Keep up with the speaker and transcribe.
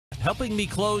Helping me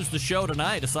close the show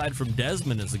tonight, aside from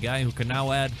Desmond, is the guy who can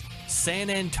now add San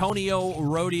Antonio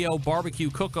Rodeo Barbecue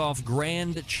Cook-Off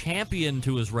Grand Champion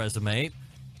to his resume.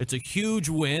 It's a huge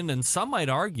win, and some might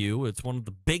argue it's one of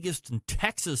the biggest in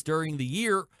Texas during the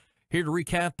year. Here to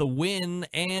recap the win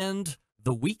and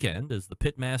the weekend is the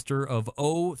pitmaster of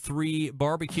O3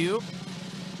 BBQ.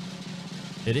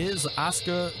 It is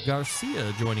Oscar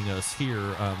Garcia joining us here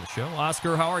on the show.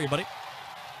 Oscar, how are you, buddy?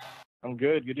 I'm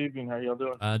good. Good evening. How y'all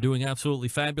doing? Doing absolutely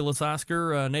fabulous,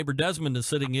 Oscar. Neighbor Desmond is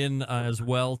sitting in as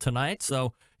well tonight,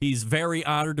 so he's very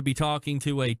honored to be talking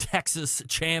to a Texas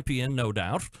champion, no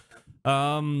doubt.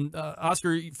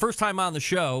 Oscar, first time on the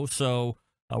show, so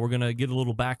we're going to get a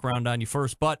little background on you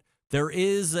first, but there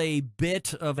is a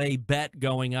bit of a bet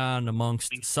going on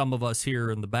amongst some of us here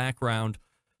in the background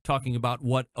talking about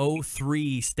what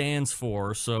O3 stands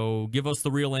for, so give us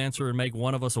the real answer and make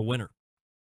one of us a winner.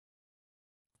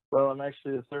 Well, I'm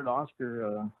actually the third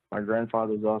Oscar. My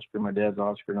grandfather's Oscar, my dad's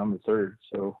Oscar, and I'm the third.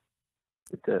 So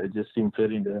it just seemed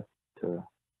fitting to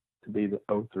be the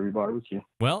O3 barbecue.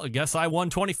 Well, I guess I won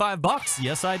 $25.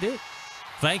 Yes, I did.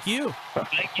 Thank you.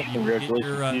 Thank you.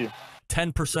 Congratulations to you.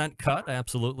 10% cut.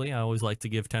 Absolutely. I always like to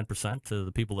give 10% to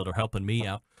the people that are helping me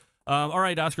out. All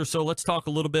right, Oscar. So let's talk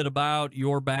a little bit about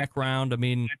your background. I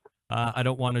mean, I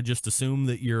don't want to just assume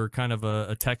that you're kind of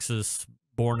a Texas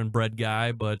born and bred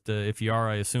guy, but if you are,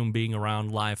 I assume being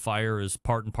around live fire is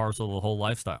part and parcel of the whole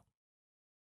lifestyle.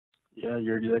 Yeah,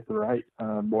 you're exactly right.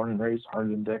 Born and raised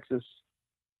Harlan, Texas.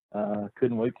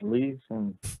 Couldn't wait to leave,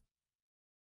 and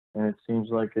it seems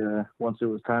like once it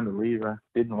was time to leave, I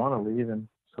didn't want to leave, and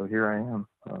so here I am.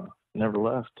 Never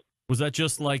left. Was that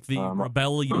just like the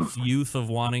rebellious youth of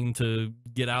wanting to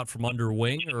get out from under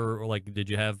wing, or like did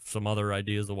you have some other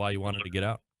ideas of why you wanted to get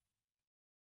out?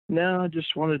 No, I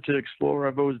just wanted to explore.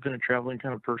 I've always been a traveling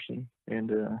kind of person,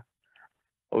 and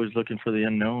always looking for the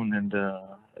unknown. And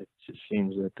it just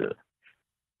seems that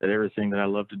everything that I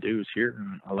love to do is here.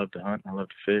 I love to hunt, I love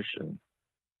to fish, and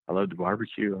I love to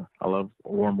barbecue. I love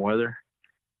warm weather,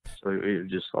 so it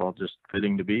just all just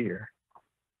fitting to be here.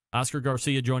 Oscar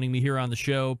Garcia joining me here on the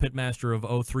show, pitmaster of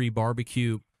O3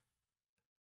 BBQ.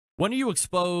 When are you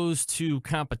exposed to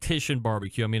competition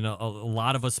barbecue? I mean, a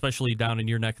lot of us, especially down in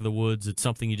your neck of the woods, it's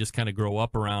something you just kind of grow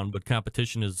up around, but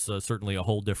competition is certainly a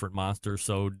whole different monster.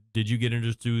 So did you get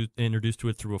introduced to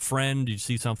it through a friend? Did you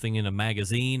see something in a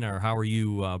magazine, or how are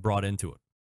you brought into it?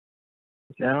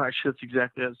 No, actually, that's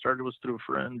exactly how it started. Was through a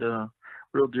friend,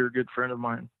 real dear good friend of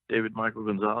mine, David Michael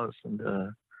Gonzalez, and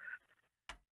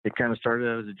it kind of started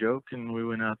out as a joke, and we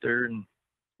went out there and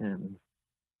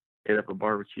hit up a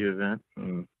barbecue event,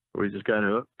 and we just got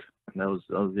hooked, and that was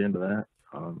the end of that.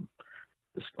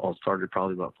 This all started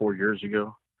probably about 4 years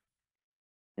ago,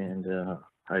 and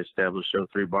I established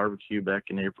O3 BBQ back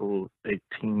in April of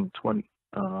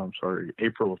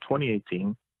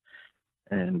 2018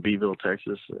 in Beeville,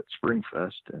 Texas at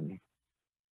Springfest, and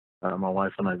my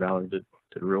wife and I valued it,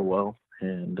 did real well,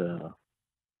 and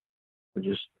we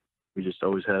just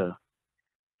always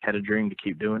had a dream to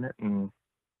keep doing it, and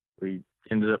we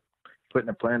ended up putting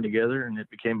a plan together, and it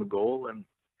became a goal, and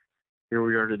here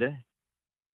we are today.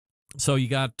 So you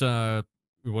got,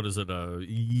 what is it, a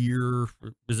year?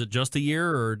 Is it just a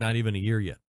year or not even a year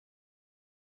yet?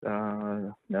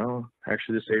 No,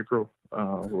 actually this April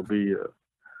will be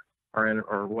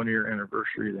our 1 year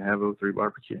anniversary to have O3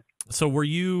 BBQ. So were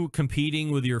you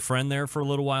competing with your friend there for a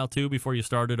little while too before you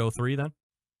started O3 then?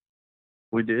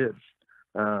 We did.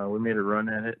 We made a run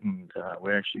at it, and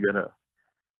we actually got a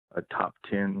top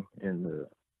 10 in the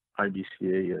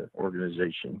IBCA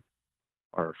organization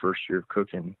our first year of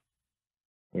cooking,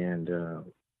 and it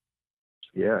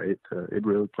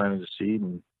really planted a seed,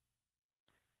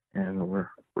 and we're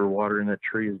watering that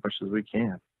tree as much as we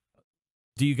can.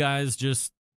 Do you guys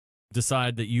just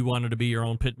decide that you wanted to be your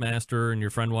own pit master and your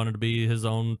friend wanted to be his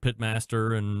own pit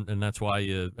master, and that's why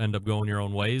you end up going your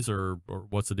own ways, or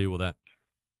what's the deal with that?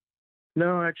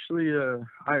 No, actually,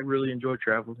 I really enjoy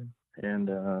traveling, and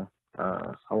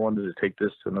I wanted to take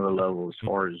this to another level as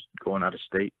far as going out of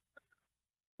state,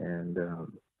 and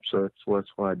so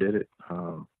that's why I did it.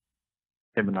 Him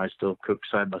and I still cook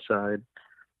side by side.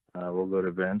 We'll go to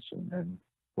events and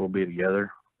we'll be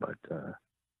together. But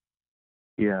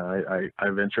I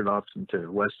ventured off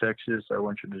into West Texas. I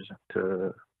went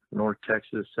to North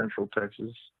Texas, Central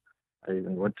Texas. I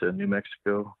even went to New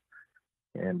Mexico,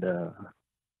 and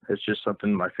it's just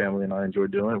something my family and I enjoy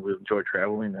doing. We enjoy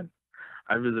traveling, and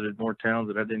I visited more towns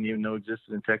that I didn't even know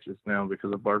existed in Texas now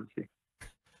because of barbecue.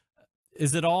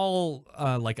 Is it all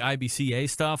like IBCA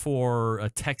stuff or a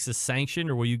Texas sanction,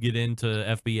 or will you get into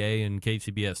FBA and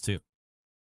KCBS too?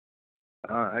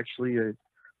 Actually,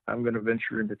 I'm going to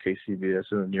venture into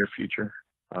KCBS in the near future.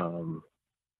 I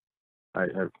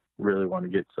really want to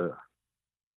get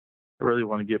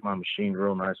my machine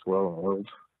real nice, well oiled,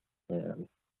 and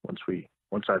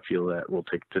once I feel that, we'll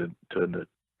take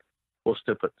we'll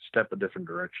step a different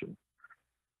direction.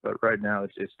 But right now,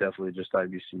 it's definitely just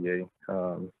IBCA.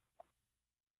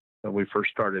 When we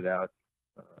first started out,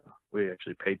 we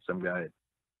actually paid some guy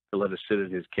to let us sit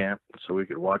at his camp so we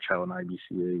could watch how an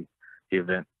IBCA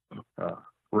event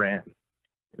ran.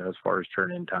 As far as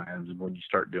turn-in times and when you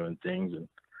start doing things,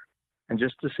 and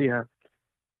just to see how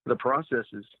the process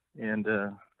is, and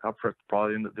I'll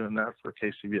probably end up doing that for a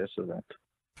KCBS event.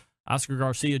 Oscar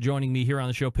Garcia joining me here on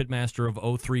the show, pitmaster of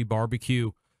O3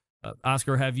 BBQ.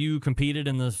 Oscar, have you competed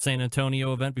in the San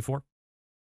Antonio event before?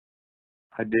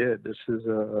 I did. This is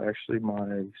actually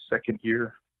my second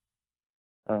year.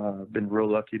 Been real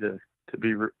lucky to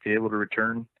be able to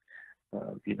return.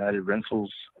 United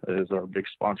Rentals is our big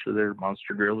sponsor there,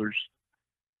 Monster Grillers,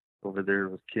 over there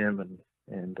with Kim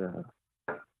and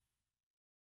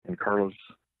Carlos.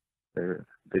 They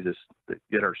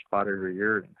get our spot every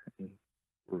year, and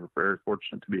we're very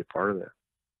fortunate to be a part of that.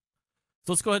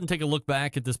 So let's go ahead and take a look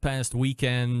back at this past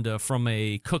weekend from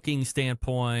a cooking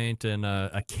standpoint and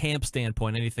a camp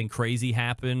standpoint. Anything crazy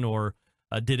happen, or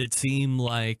did it seem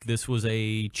like this was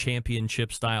a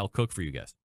championship-style cook for you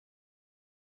guys?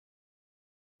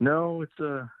 No, it's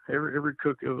every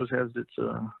cook always has its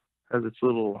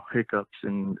little hiccups,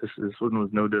 and this one was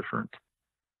no different.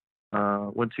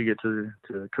 Once you get to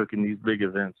cooking these big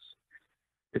events,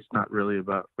 it's not really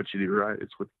about what you do right;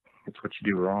 it's what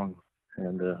you do wrong.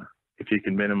 And if you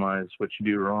can minimize what you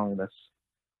do wrong,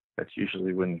 that's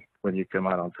usually when you come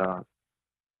out on top.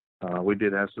 We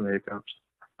did have some hiccups.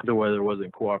 The weather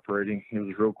wasn't cooperating. It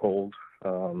was real cold.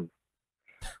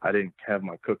 I didn't have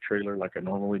my cook trailer like I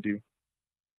normally do,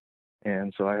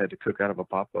 and so I had to cook out of a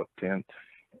pop-up tent,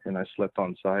 and I slept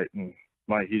on site, and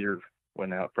my heater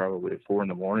went out probably at 4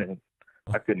 a.m.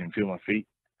 I couldn't even feel my feet.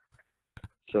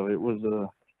 So it was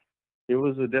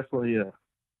definitely a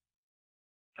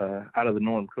out of the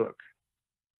norm cook.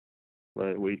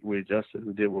 But we adjusted.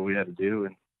 We did what we had to do,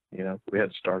 and we had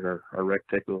to start our rec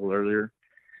tech a little earlier,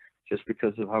 just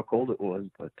because of how cold it was.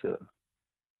 But a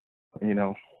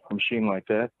machine like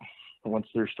that, once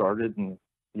they're started and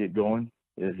get going,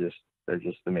 they're just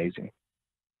amazing.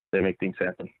 They make things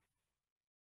happen.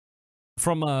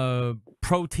 From a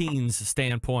proteins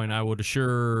standpoint, I would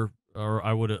assume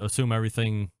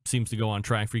everything seems to go on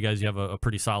track for you guys. You have a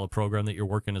pretty solid program that you're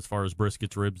working as far as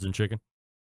briskets, ribs, and chicken.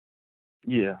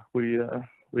 Yeah, we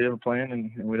have a plan,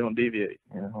 and we don't deviate.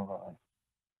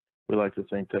 We like to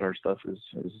think that our stuff is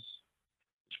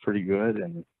pretty good,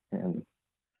 and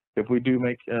if we do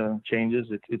make changes,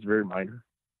 it's very minor.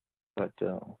 But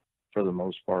for the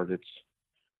most part,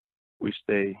 we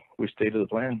stay to the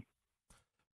plan.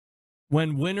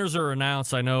 When winners are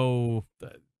announced, I know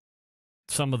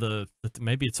some of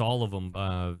maybe it's all of them,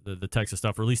 the Texas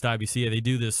stuff, or at least IBCA, they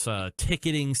do this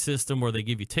ticketing system where they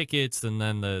give you tickets, and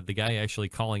then the guy actually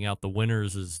calling out the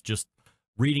winners is just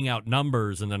reading out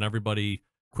numbers, and then everybody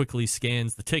quickly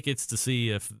scans the tickets to see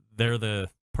if they're the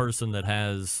person that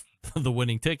has the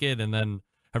winning ticket, and then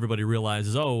everybody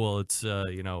realizes, oh, well, it's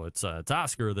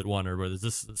Oscar that won, or is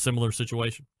this a similar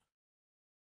situation?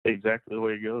 Exactly the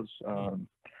way it goes.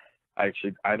 I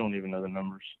don't even know the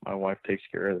numbers. My wife takes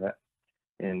care of that.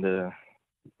 And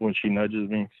when she nudges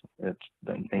me, that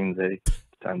means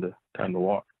time to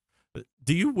walk.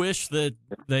 Do you wish that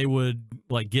they would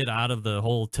get out of the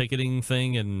whole ticketing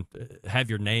thing and have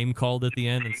your name called at the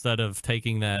end instead of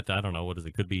taking that, I don't know, what is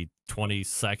it, could be 20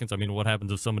 seconds? I mean, what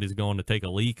happens if somebody's going to take a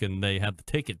leak and they have the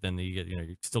ticket? Then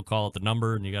you still call it the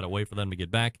number and you got to wait for them to get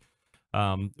back.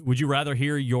 Would you rather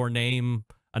hear your name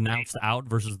announced out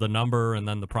versus the number and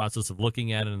then the process of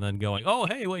looking at it and then going, oh,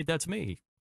 hey, wait, that's me.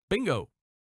 Bingo.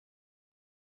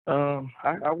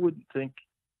 I wouldn't think,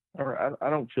 or I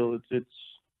don't feel it's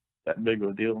that big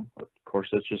of a deal. Of course,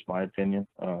 that's just my opinion.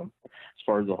 As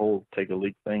far as the whole take a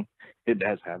leak thing, it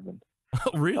has happened.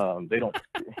 Oh, really? They don't.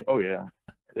 Oh yeah.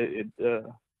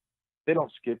 They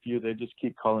don't skip you. They just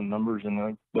keep calling numbers,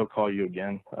 and they'll call you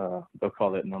again. They'll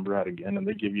call that number out again, and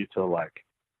they give you till I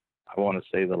want to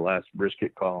say the last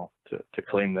brisket call to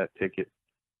claim that ticket.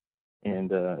 And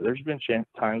there's been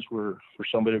times where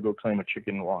somebody will go claim a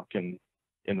chicken walk in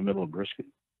the middle of brisket.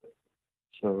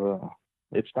 So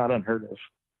it's not unheard of.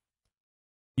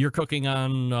 You're cooking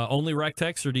on only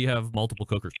Rectex, or do you have multiple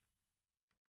cookers?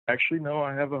 Actually, no.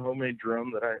 I have a homemade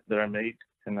drum that I made,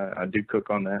 and I do cook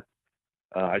on that.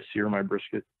 I sear my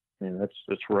brisket, and that's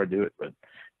where I do it. But it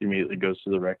immediately goes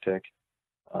to the Rectex.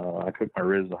 I cook my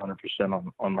ribs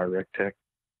 100% on my Rectex.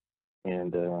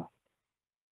 and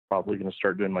probably going to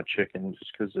start doing my chicken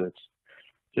just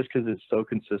because it's so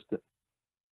consistent.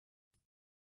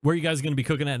 Where are you guys going to be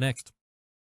cooking at next?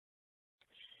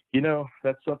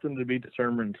 That's something to be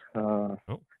determined. My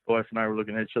wife and I were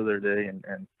looking at each other today,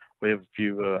 and we have a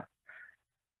few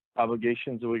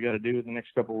obligations that we got to do in the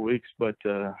next couple of weeks. But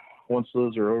once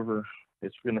those are over,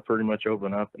 it's going to pretty much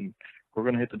open up, and we're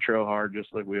going to hit the trail hard,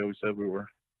 just like we always said we were.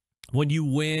 When you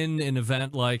win an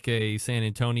event like a San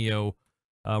Antonio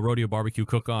Rodeo Barbecue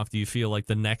Cook-Off, do you feel like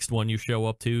the next one you show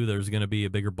up to, there's going to be a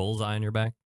bigger bullseye on your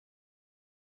back?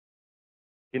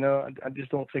 I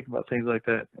just don't think about things like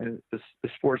that. The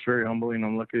sport's very humbling.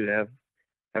 I'm lucky to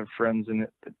have friends in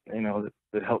it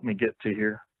that helped me get to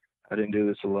here. I didn't do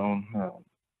this alone.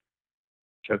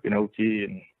 Chuck and Oki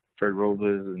and Fred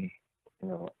Robles, and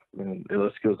the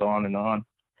list goes on and on.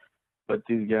 But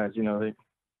these guys,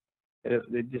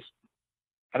 they just,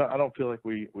 I don't feel like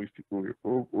we're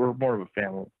more of a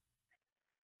family,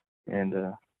 and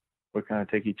we kind of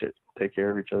take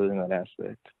care of each other in that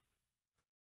aspect.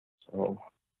 So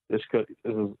this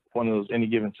is one of those any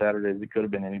given Saturdays. It could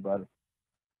have been anybody.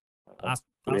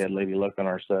 We had Lady Luck on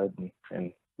our side,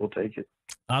 and we'll take it.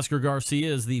 Oscar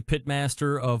Garcia is the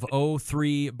pitmaster of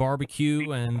O3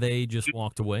 BBQ, and they just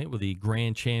walked away with the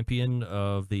grand champion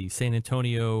of the San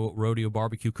Antonio Rodeo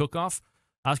Barbecue Cook-Off.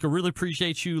 Oscar, really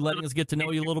appreciate you letting us get to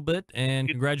know you a little bit, and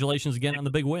congratulations again on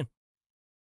the big win.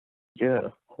 Yeah,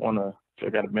 if I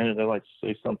got a minute, I'd like to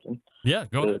say something. Yeah,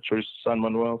 go ahead. Choice San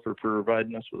Manuel for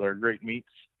providing us with our great meats.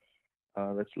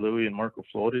 That's Louis and Marco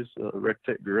Flores,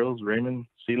 Rectech Grills, Raymond,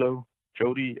 CeeLo,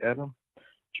 Jody, Adam,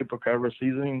 Chupacabra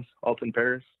Seasonings, Alton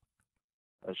Paris,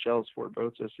 Shells Fort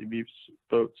Boats, SCB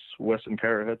Boats, Wes and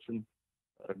Kyra Hudson,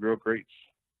 Grill Crates,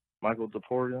 Michael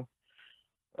DePoria,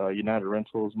 United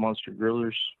Rentals, Monster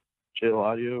Grillers, Jail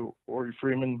Audio, Ori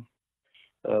Freeman,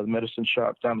 the Medicine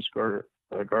Shop, Thomas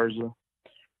Garza,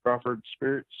 Crawford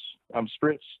Spirits.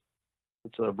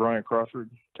 It's Brian Crawford,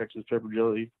 Texas Pepper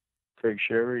Jelly, Craig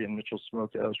Sherry, and Mitchell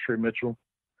Smokehouse, Trey Mitchell.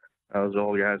 Those are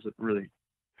all the guys that really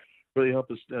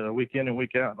help us week in and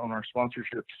week out on our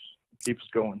sponsorships. Keep us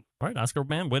going. All right, Oscar,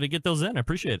 man, way to get those in. I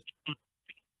appreciate it.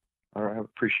 All right, I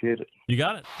appreciate it. You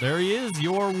got it. There he is,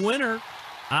 your winner,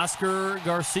 Oscar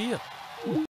Garcia.